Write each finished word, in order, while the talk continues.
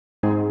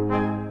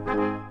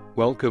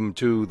Welcome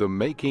to The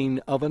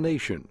Making of a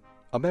Nation,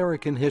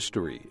 American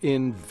History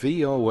in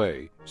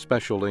VOA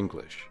Special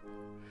English.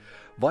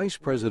 Vice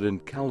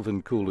President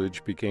Calvin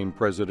Coolidge became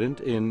president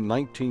in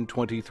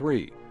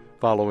 1923,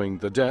 following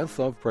the death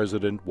of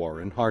President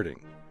Warren Harding.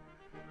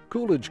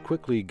 Coolidge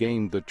quickly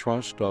gained the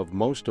trust of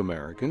most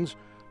Americans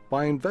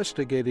by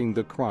investigating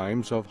the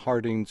crimes of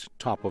Harding's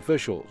top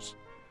officials.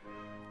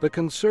 The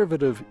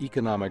conservative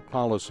economic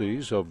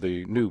policies of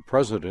the new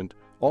president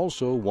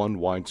also won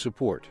wide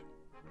support.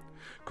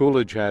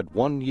 Coolidge had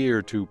 1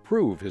 year to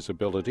prove his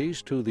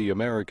abilities to the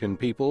American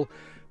people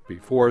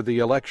before the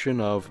election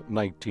of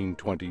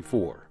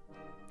 1924.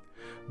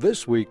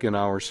 This week in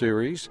our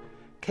series,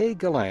 Kay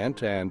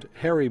Gallant and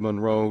Harry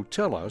Monroe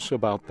tell us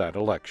about that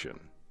election.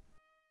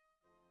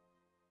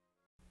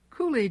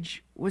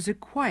 Coolidge was a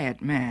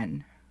quiet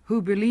man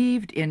who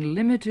believed in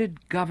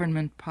limited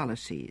government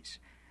policies,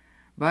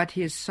 but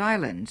his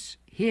silence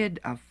hid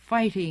a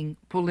fighting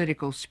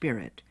political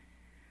spirit.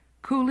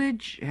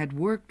 Coolidge had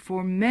worked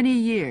for many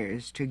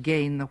years to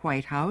gain the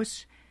White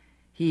House.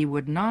 He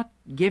would not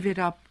give it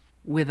up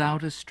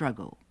without a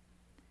struggle.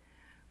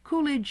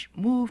 Coolidge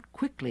moved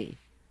quickly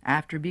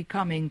after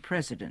becoming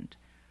president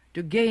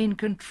to gain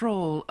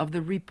control of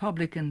the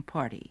Republican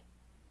Party.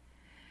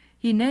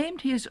 He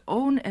named his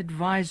own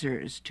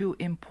advisers to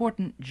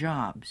important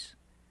jobs,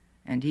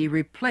 and he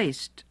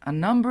replaced a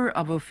number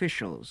of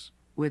officials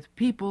with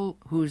people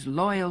whose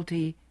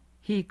loyalty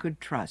he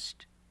could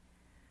trust.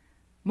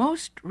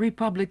 Most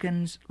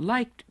Republicans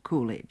liked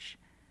Coolidge.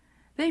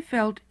 They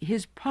felt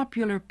his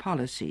popular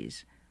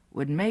policies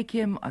would make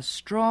him a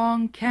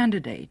strong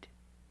candidate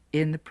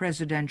in the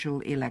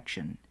presidential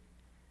election.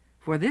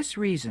 For this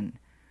reason,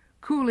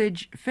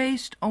 Coolidge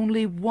faced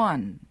only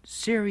one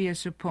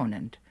serious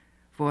opponent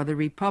for the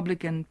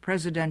Republican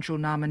presidential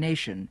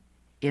nomination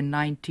in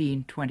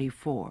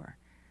 1924.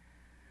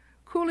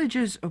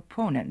 Coolidge's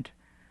opponent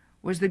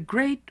was the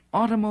great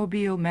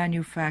automobile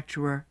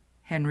manufacturer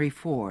Henry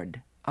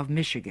Ford of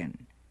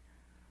Michigan.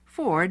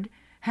 Ford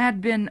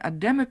had been a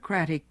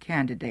Democratic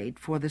candidate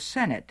for the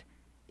Senate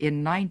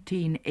in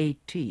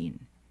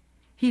 1918.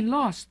 He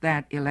lost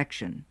that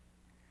election,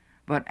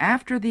 but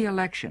after the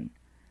election,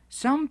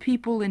 some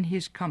people in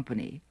his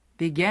company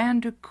began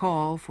to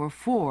call for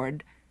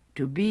Ford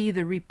to be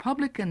the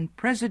Republican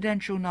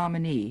presidential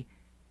nominee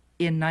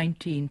in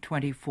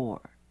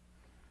 1924.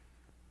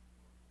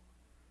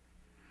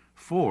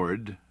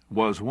 Ford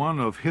was one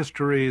of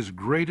history's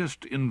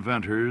greatest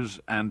inventors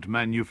and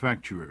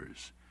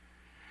manufacturers,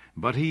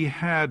 but he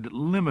had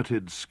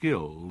limited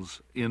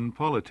skills in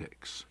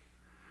politics.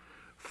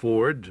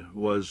 Ford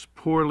was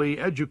poorly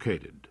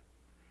educated.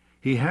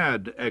 He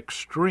had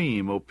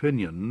extreme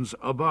opinions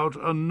about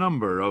a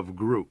number of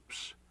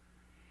groups.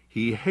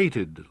 He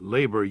hated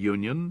labor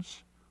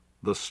unions,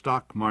 the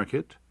stock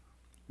market,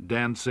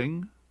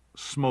 dancing,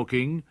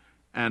 smoking,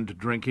 and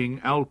drinking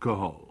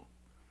alcohol.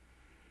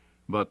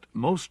 But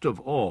most of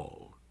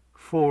all,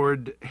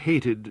 Ford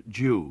hated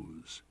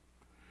Jews.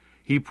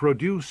 He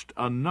produced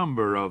a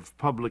number of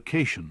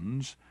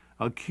publications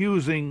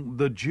accusing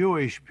the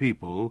Jewish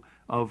people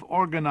of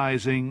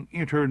organizing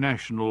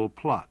international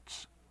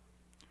plots.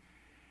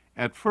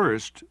 At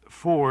first,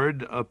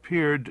 Ford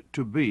appeared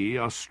to be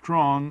a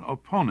strong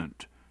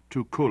opponent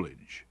to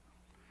Coolidge.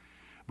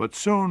 But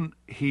soon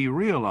he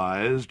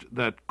realized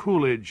that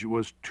Coolidge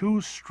was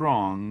too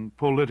strong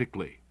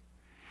politically.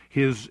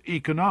 His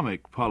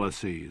economic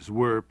policies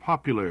were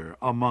popular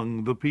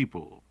among the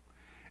people,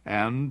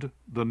 and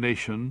the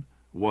nation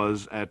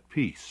was at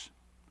peace.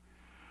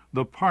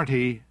 The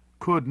party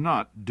could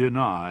not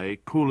deny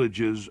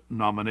Coolidge's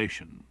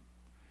nomination.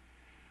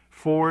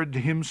 Ford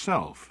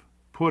himself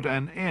put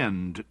an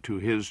end to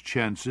his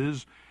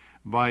chances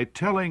by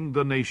telling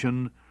the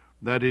nation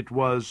that it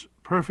was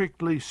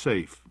perfectly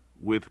safe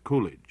with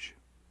Coolidge.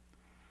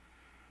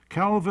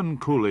 Calvin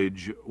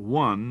Coolidge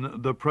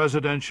won the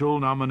presidential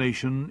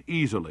nomination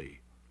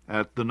easily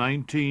at the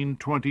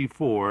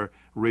 1924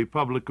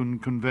 Republican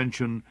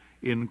Convention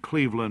in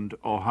Cleveland,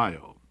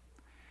 Ohio.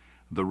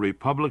 The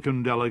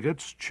Republican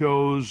delegates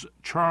chose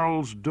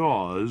Charles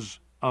Dawes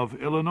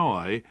of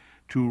Illinois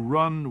to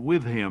run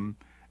with him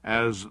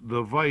as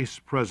the vice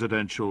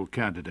presidential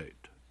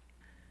candidate.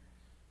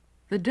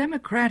 The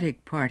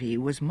Democratic Party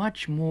was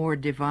much more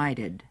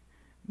divided.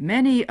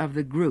 Many of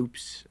the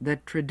groups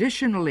that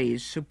traditionally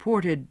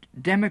supported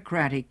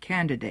Democratic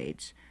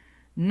candidates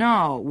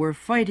now were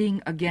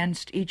fighting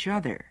against each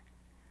other.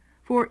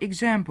 For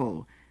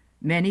example,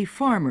 many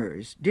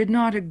farmers did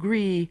not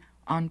agree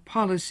on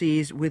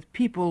policies with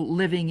people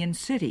living in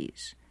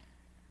cities.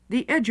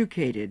 The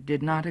educated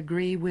did not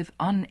agree with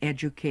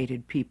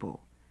uneducated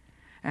people,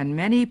 and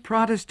many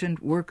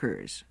Protestant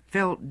workers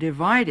felt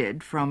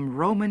divided from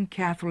Roman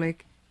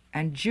Catholic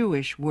and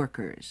Jewish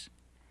workers.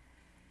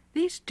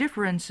 These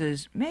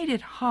differences made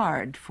it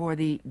hard for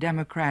the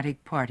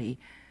Democratic Party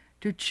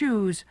to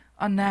choose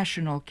a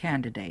national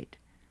candidate.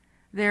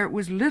 There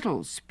was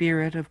little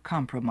spirit of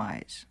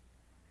compromise.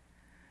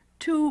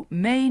 Two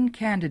main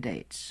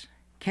candidates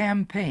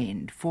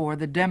campaigned for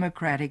the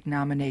Democratic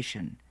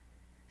nomination.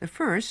 The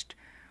first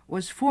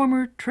was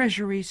former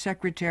Treasury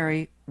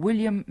Secretary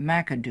William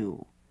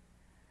McAdoo.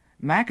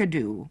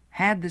 McAdoo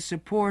had the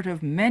support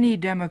of many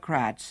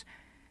Democrats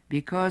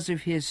because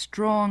of his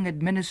strong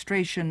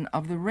administration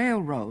of the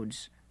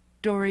railroads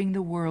during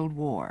the World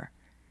War.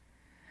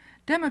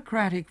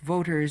 Democratic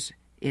voters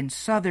in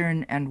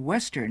southern and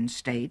western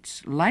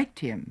states liked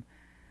him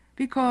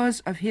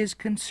because of his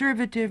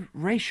conservative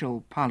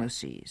racial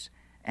policies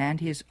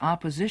and his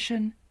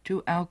opposition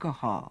to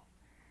alcohol.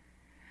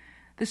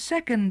 The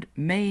second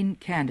main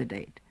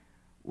candidate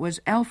was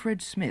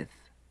Alfred Smith,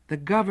 the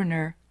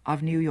governor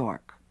of New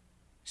York.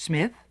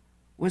 Smith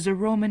was a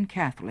Roman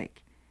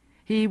Catholic.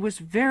 He was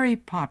very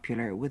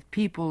popular with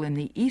people in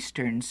the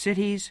eastern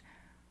cities,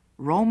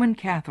 Roman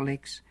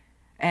Catholics,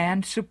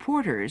 and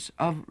supporters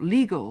of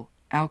legal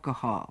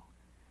alcohol.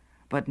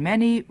 But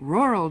many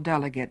rural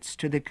delegates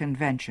to the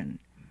convention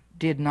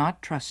did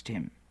not trust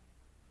him.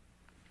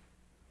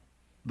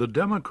 The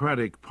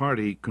Democratic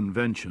Party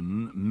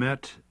convention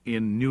met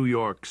in New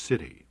York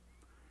City.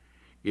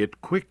 It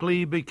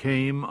quickly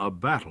became a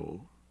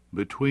battle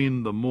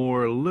between the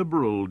more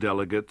liberal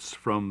delegates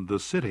from the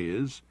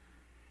cities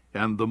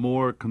and the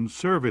more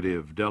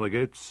conservative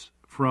delegates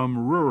from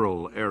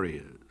rural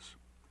areas.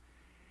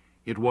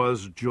 It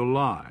was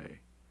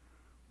July.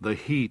 The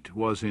heat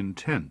was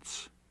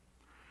intense.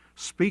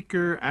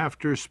 Speaker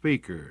after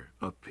speaker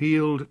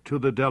appealed to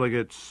the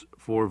delegates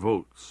for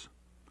votes.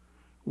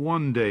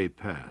 One day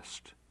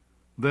passed,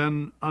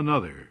 then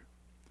another.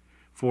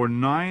 For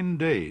 9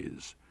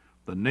 days,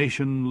 the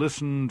nation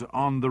listened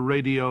on the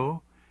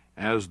radio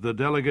as the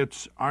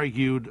delegates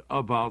argued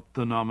about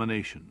the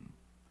nomination.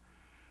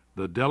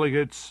 The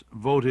delegates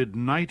voted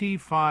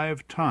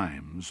 95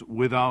 times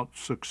without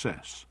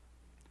success.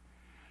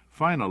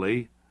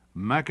 Finally,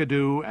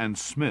 McAdoo and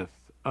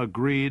Smith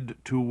agreed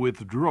to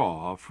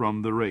withdraw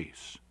from the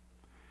race.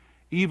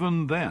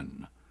 Even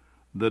then,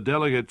 the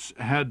delegates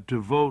had to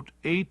vote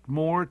 8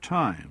 more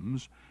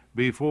times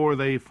before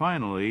they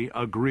finally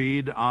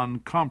agreed on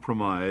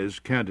compromise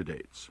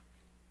candidates.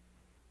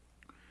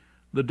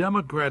 The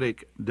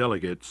Democratic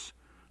delegates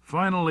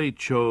finally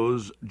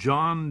chose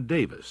John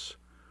Davis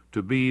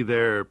to be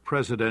their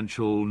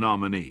presidential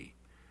nominee.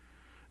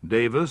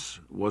 Davis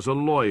was a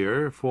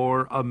lawyer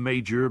for a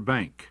major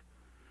bank.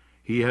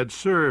 He had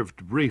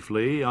served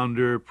briefly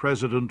under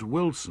President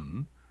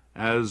Wilson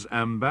as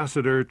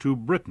ambassador to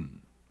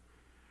Britain.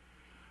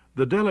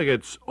 The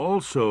delegates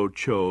also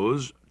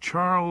chose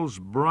Charles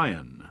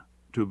Bryan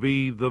to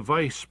be the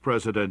vice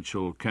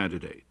presidential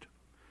candidate.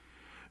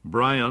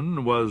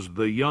 Bryan was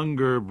the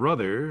younger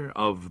brother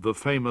of the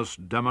famous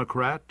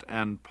Democrat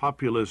and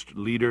populist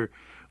leader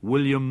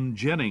William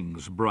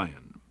Jennings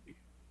Bryan.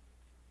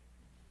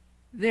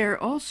 There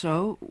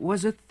also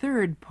was a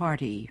third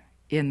party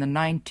in the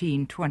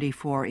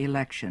 1924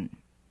 election.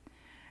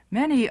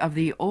 Many of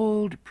the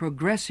old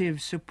progressive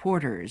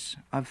supporters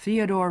of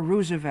Theodore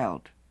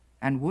Roosevelt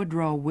and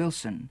Woodrow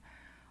Wilson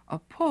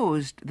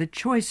opposed the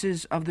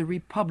choices of the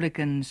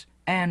Republicans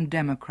and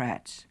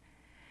Democrats.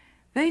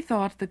 They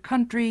thought the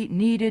country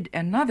needed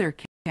another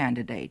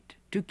candidate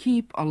to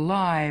keep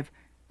alive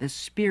the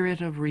spirit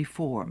of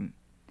reform.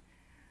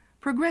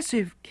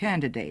 Progressive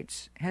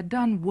candidates had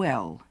done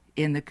well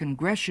in the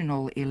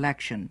congressional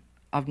election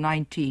of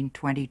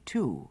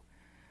 1922,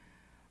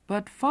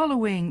 but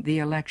following the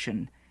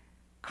election,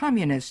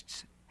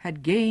 communists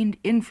had gained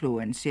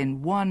influence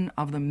in one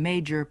of the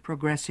major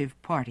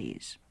progressive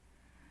parties.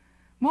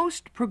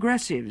 Most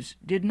progressives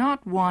did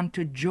not want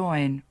to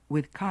join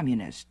with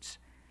communists,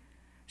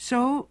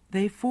 so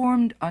they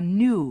formed a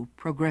new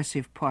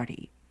progressive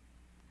party.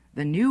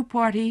 The new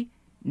party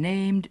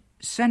named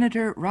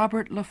Senator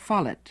Robert La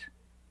Follette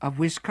of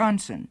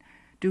Wisconsin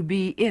to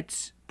be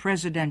its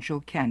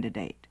presidential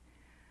candidate.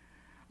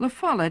 La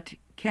Follette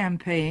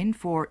campaigned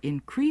for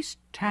increased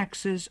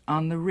taxes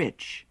on the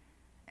rich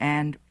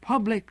and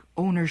public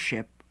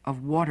ownership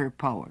of water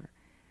power.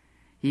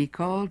 He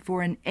called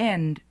for an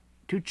end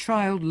to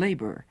child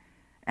labor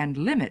and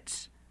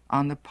limits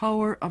on the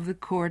power of the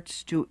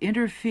courts to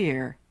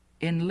interfere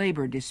in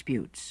labor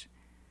disputes.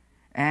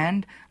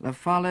 And La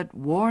Follette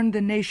warned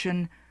the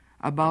nation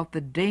about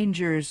the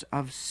dangers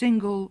of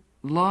single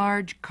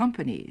large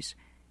companies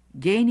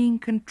gaining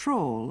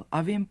control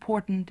of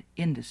important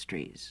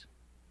industries.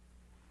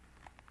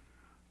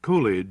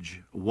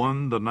 Coolidge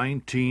won the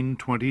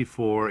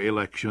 1924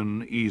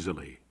 election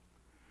easily.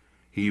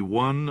 He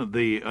won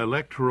the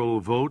electoral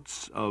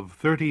votes of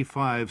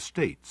 35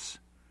 states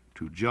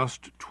to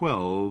just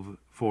 12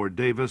 for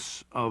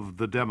Davis of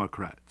the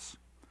Democrats.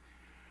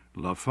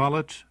 La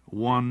Follette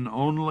won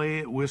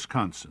only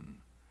Wisconsin,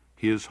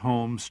 his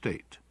home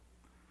state.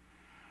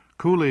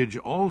 Coolidge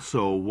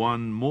also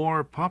won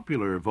more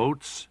popular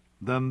votes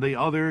than the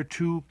other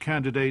 2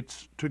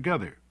 candidates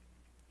together.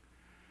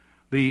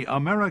 The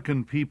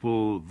American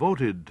people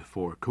voted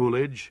for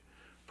Coolidge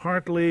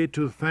partly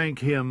to thank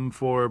him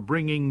for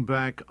bringing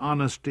back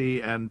honesty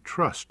and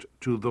trust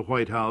to the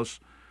White House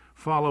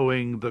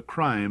following the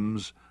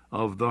crimes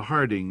of the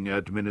Harding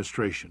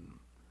administration.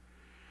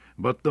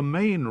 But the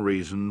main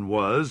reason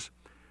was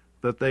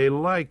that they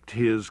liked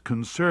his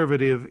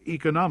conservative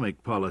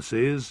economic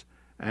policies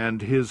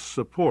and his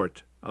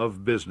support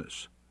of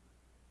business.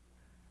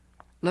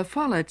 La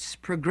Follette's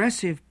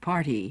Progressive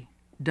Party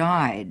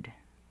died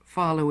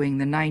following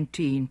the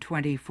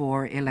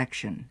 1924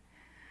 election.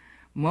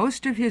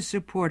 Most of his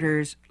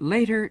supporters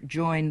later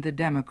joined the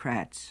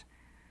Democrats,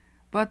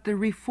 but the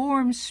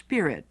reform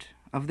spirit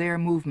of their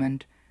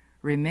movement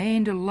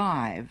remained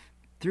alive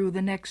through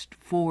the next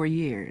 4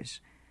 years.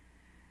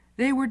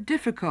 They were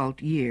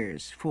difficult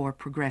years for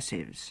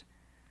progressives.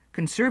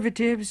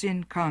 Conservatives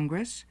in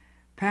Congress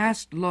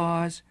passed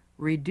laws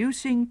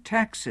reducing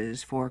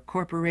taxes for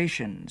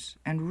corporations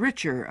and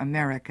richer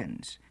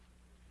Americans.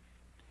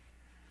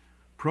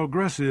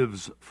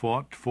 Progressives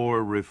fought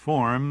for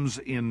reforms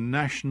in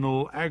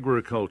national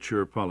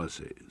agriculture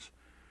policies.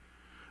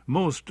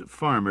 Most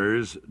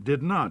farmers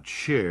did not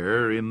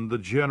share in the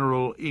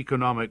general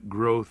economic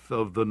growth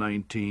of the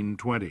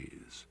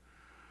 1920s.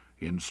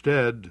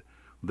 Instead,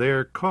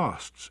 their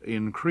costs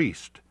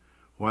increased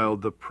while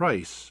the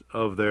price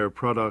of their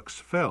products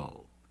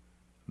fell.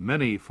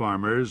 Many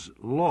farmers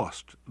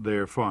lost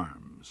their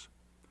farms.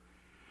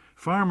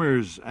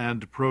 Farmers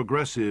and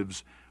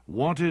progressives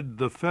wanted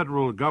the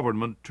federal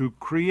government to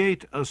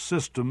create a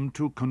system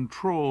to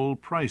control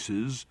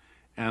prices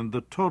and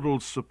the total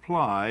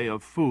supply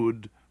of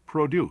food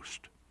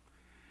produced.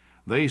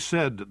 They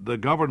said the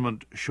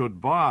government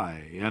should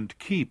buy and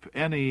keep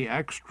any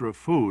extra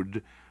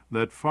food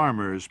that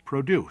farmers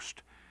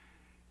produced,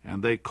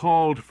 and they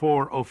called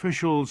for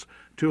officials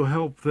to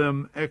help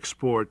them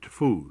export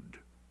food.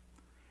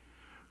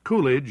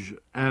 Coolidge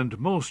and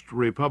most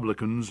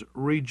Republicans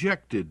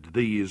rejected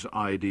these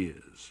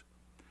ideas.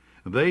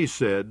 They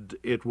said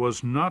it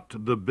was not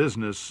the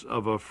business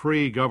of a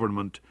free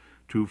government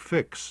to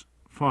fix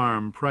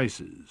farm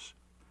prices,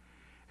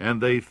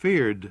 and they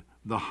feared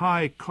the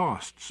high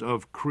costs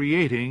of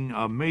creating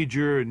a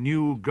major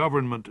new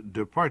government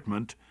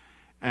department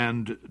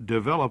and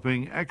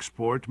developing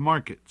export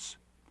markets.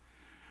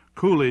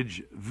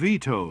 Coolidge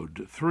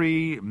vetoed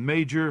 3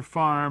 major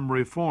farm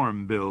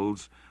reform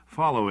bills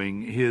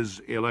following his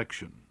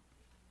election.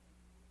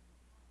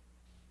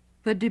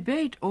 The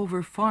debate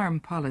over farm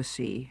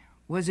policy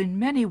was in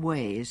many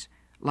ways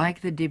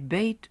like the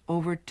debate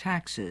over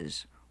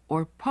taxes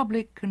or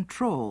public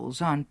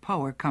controls on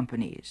power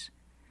companies.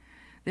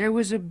 There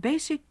was a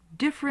basic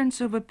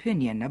difference of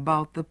opinion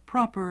about the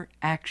proper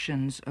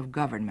actions of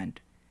government.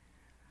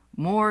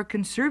 More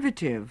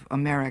conservative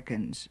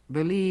Americans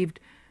believed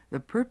the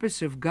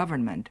purpose of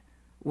government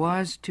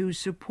was to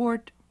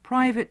support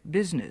private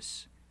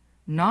business,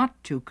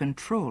 not to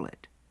control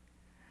it.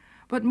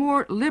 But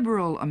more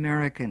liberal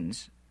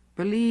Americans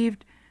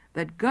believed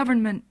that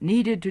government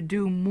needed to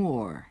do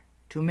more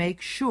to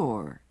make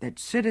sure that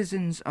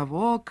citizens of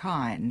all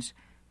kinds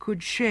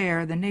could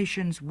share the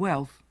nation's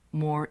wealth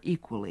more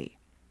equally.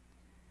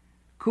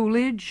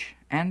 Coolidge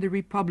and the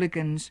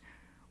Republicans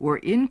were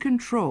in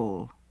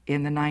control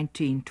in the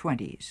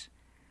 1920s.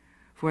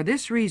 For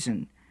this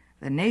reason,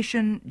 the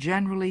nation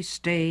generally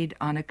stayed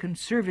on a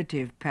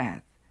conservative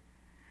path.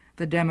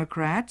 The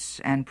Democrats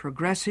and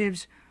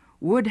progressives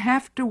would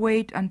have to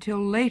wait until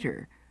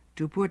later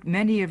to put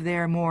many of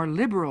their more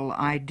liberal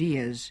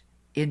ideas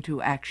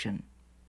into action.